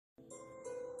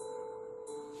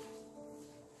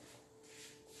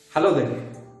Hello there.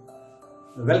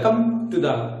 Welcome to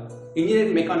the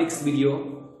Engineering Mechanics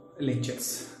video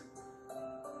lectures.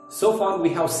 So far we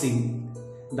have seen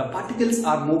the particles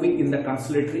are moving in the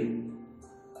translatory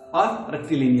or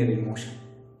rectilinear motion.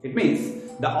 It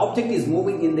means the object is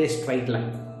moving in a straight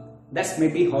line. That's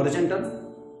maybe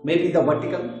horizontal, maybe the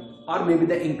vertical, or maybe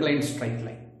the inclined straight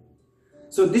line.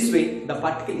 So this way the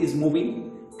particle is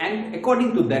moving, and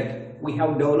according to that we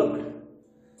have developed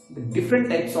the different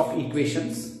types of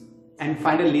equations, and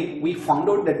finally we found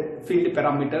out that field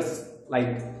parameters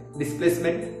like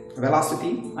displacement,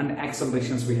 velocity and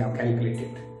accelerations we have calculated,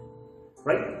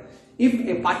 right? If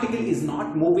a particle is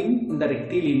not moving in the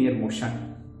rectilinear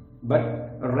motion,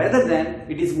 but rather than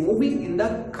it is moving in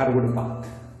the curved path,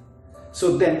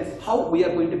 so then how we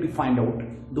are going to find out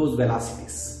those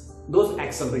velocities, those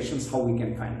accelerations, how we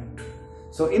can find out?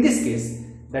 So in this case,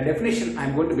 the definition I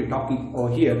am going to be talking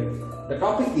over here, the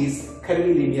topic is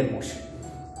curvilinear motion.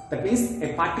 That means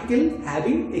a particle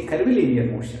having a curvilinear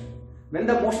motion. When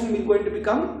the motion is going to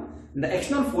become, the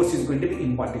external force is going to be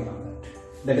imparting on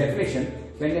that. The definition,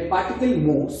 when a particle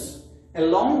moves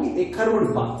along a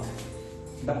curved path,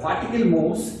 the particle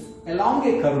moves along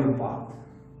a curved path,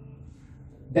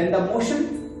 then the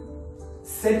motion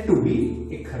said to be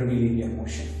a curvilinear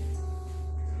motion.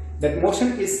 That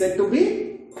motion is said to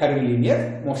be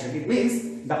curvilinear motion. It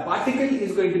means the particle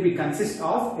is going to be consist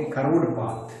of a curved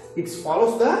path. It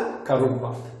follows the curved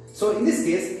path. So in this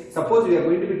case, suppose we are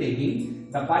going to be taking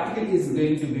the particle is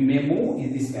going to be may move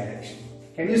in this direction.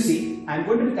 Can you see? I am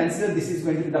going to be consider this is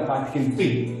going to be the particle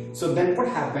P. So then what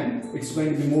happened? It's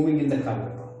going to be moving in the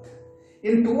curved path.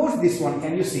 In towards this one,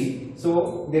 can you see?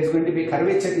 So there is going to be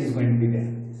curvature is going to be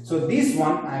there. So this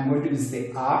one I am going to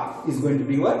say R is going to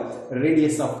be your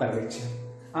radius of curvature.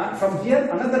 And from here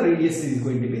another radius is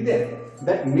going to be there.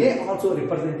 That may also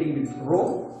representing with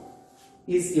rho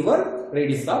is your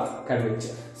radius of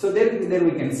curvature. So there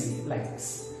we can see like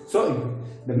this. So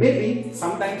the maybe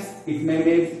sometimes it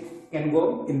may can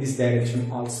go in this direction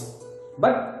also,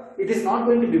 but it is not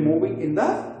going to be moving in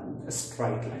the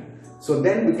straight line. So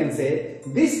then we can say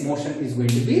this motion is going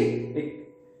to be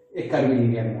a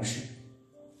curvilinear motion.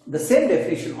 The same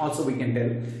definition also we can tell.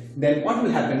 Then what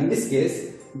will happen in this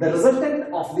case? The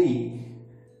resultant of the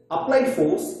applied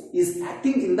force is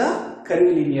acting in the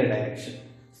curvilinear direction.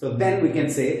 So then we can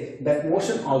say that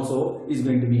motion also is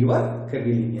going to be your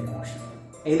curvilinear motion.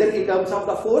 Either in terms of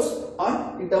the force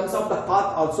or in terms of the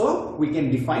path also we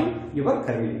can define your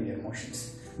curvilinear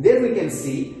motions. There we can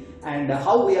see and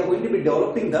how we are going to be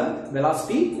developing the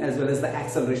velocity as well as the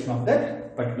acceleration of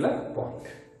that particular point.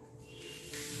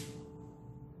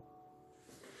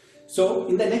 So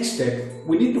in the next step,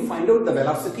 we need to find out the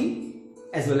velocity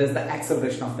as well as the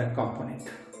acceleration of that component.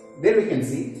 There we can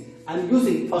see I am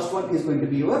using first one is going to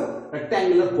be your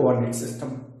rectangular coordinate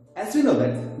system. As we know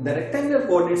that the rectangular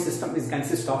coordinate system is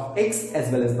consist of x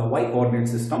as well as the y coordinate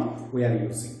system we are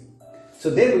using. So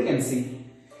there we can see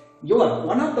your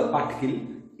one of the particle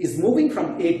is moving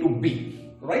from A to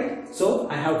B, right? So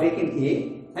I have taken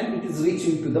A and it is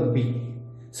reaching to the B.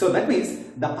 So that means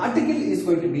the particle is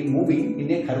going to be moving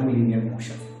in a curvilinear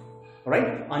motion,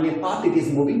 right? On a path it is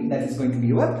moving, that is going to be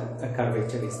your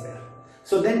curvature is there.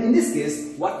 So then in this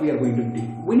case what we are going to do?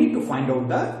 We need to find out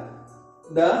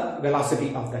the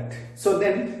velocity of that. So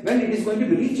then when it is going to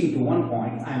be reaching to one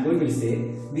point, I am going to say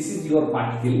this is your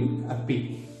particle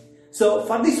P. So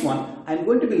for this one I am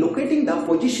going to be locating the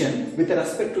position with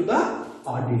respect to the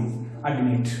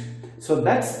ordinate. So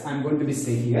that's I am going to be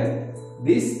say here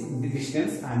this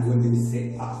distance I am going to be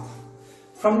say R.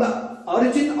 From the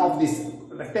origin of this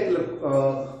rectangular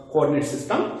coordinate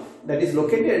system, that is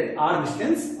located at R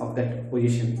distance of that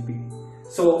position P.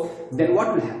 So then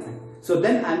what will happen? So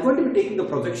then I am going to be taking the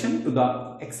projection to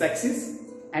the x-axis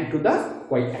and to the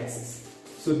y-axis.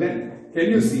 So then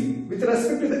can you see with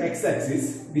respect to the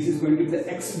x-axis, this is going to be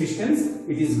the x distance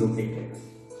it is located,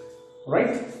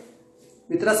 right?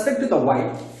 With respect to the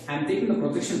y, I am taking the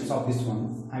projections of this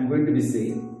one. I am going to be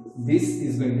saying this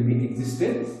is going to be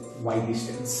existed y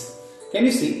distance. Can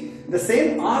you see? The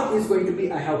same R is going to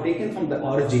be I have taken from the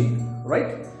origin,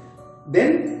 right?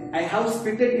 Then I have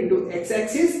split it into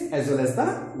x-axis as well as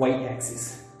the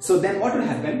y-axis. So then what will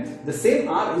happen? The same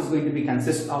R is going to be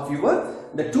consist of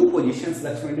the two positions,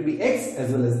 that's going to be x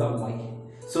as well as the y.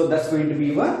 So that's going to be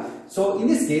your, so in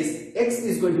this case x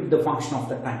is going to be the function of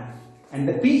the time and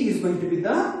the p is going to be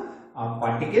the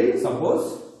particle.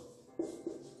 Suppose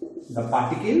the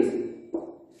particle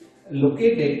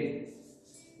located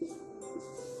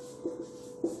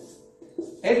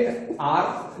at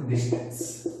R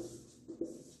distance.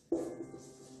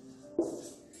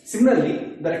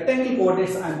 Similarly, the rectangle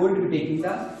coordinates I am going to be taking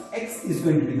the x is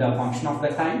going to be the function of the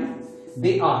time.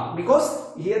 They are, because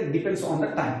here depends on the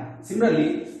time.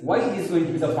 Similarly, y is going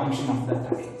to be the function of the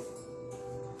time.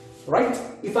 Right?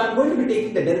 If I am going to be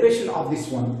taking the derivation of this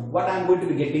one, what I am going to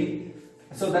be getting?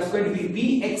 So that's going to be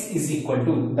Vx is equal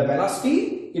to the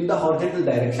velocity in the horizontal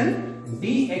direction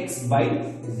dx by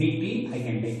dt I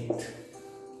can take it.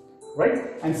 Right?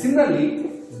 And similarly,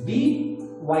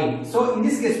 Vy. So in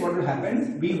this case what will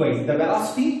happen? Vy, the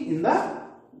velocity in the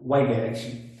y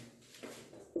direction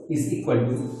is equal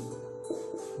to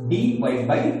dy by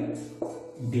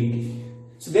dt.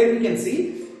 So there we can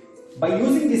see, by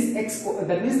using this x,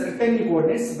 that means the rectangle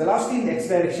coordinates, velocity in the x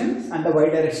direction and the y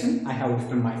direction I have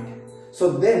determined.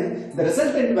 So then the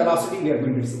resultant velocity we are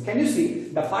going to see. Can you see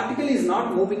the particle is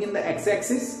not moving in the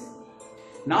x-axis,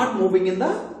 not moving in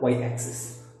the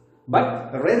y-axis,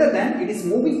 but rather than it is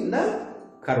moving in the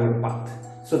curved path.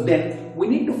 So then we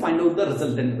need to find out the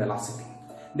resultant velocity.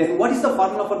 Then what is the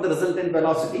formula for the resultant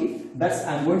velocity? That's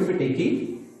I am going to be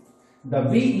taking the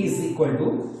v is equal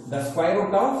to the square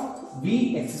root of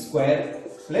vx square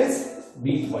plus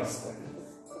vy square.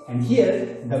 And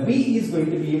here the v is going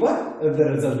to be the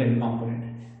resultant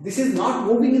component. This is not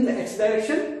moving in the x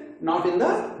direction, not in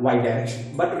the y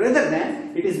direction, but rather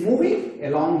than it is moving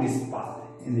along this path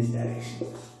in this direction.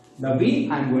 The v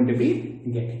I am going to be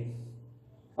getting.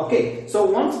 Okay, so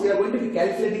once we are going to be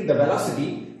calculating the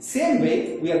velocity, same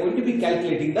way we are going to be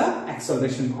calculating the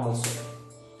acceleration also.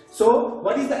 So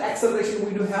what is the acceleration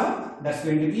we do have? That's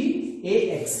going to be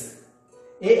ax.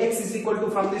 Ax is equal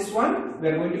to, from this one we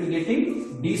are going to be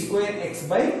getting d square x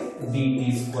by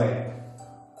dt square.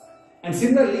 And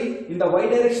similarly in the y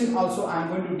direction also I am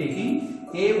going to be taking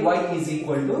ay is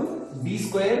equal to d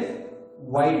square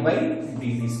y by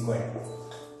dt square.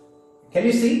 Can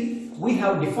you see? We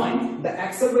have defined the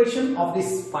acceleration of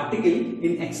this particle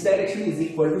in x direction is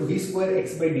equal to d square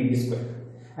x by dt square.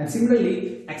 And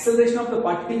similarly, acceleration of the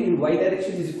particle in y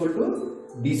direction is equal to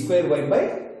d square y by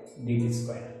dt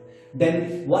square.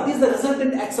 Then what is the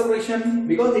resultant acceleration?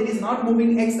 Because it is not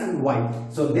moving x and y.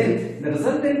 So then the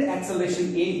resultant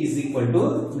acceleration a is equal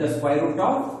to the square root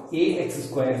of ax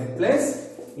square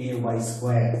plus ay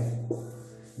square.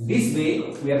 This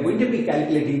way we are going to be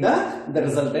calculating the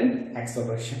resultant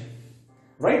acceleration.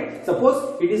 Right?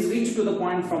 Suppose it is reached to the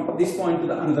point from this point to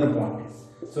the another point.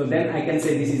 So then I can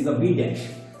say this is the v dash.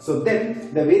 So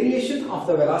then the variation of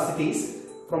the velocities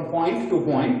from point to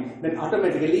point, then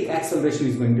automatically acceleration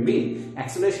is going to be.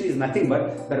 Acceleration is nothing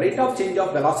but the rate of change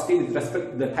of velocity with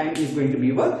respect to the time is going to be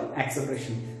your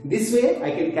acceleration. This way I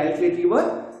can calculate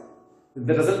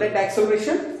the resultant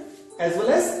acceleration as well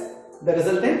as the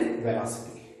resultant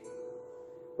velocity.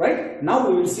 Right? Now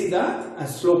we will see the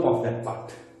slope of that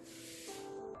part.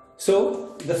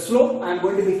 So the slope I am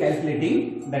going to be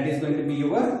calculating, that is going to be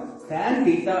your tan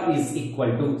theta is equal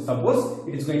to, suppose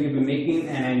it is going to be making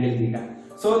an angle theta.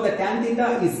 So the tan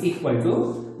theta is equal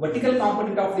to vertical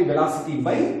component of the velocity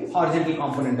by horizontal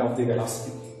component of the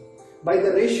velocity, by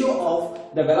the ratio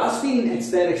of the velocity in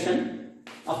x direction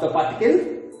of the particle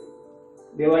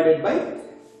divided by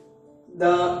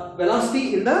the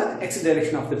velocity in the x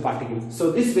direction of the particle.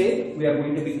 So this way we are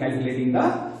going to be calculating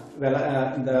the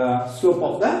slope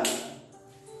of the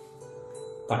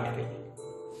particle.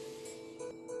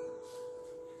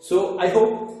 So I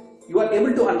hope you are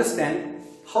able to understand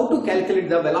how to calculate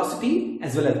the velocity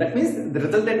as well as, that means the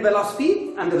resultant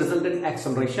velocity and the resultant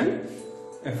acceleration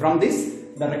from the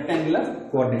rectangular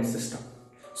coordinate system.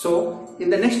 So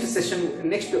in the next session,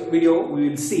 next video, we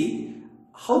will see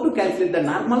how to calculate the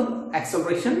normal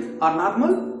acceleration or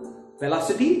normal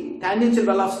velocity, tangential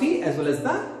velocity as well as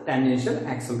the tangential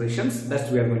accelerations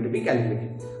that we are going to be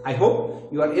calculating. I hope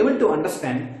you are able to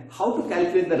understand how to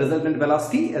calculate the resultant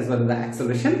velocity as well as the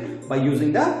acceleration by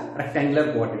using the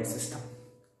rectangular coordinate system.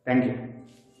 Thank you.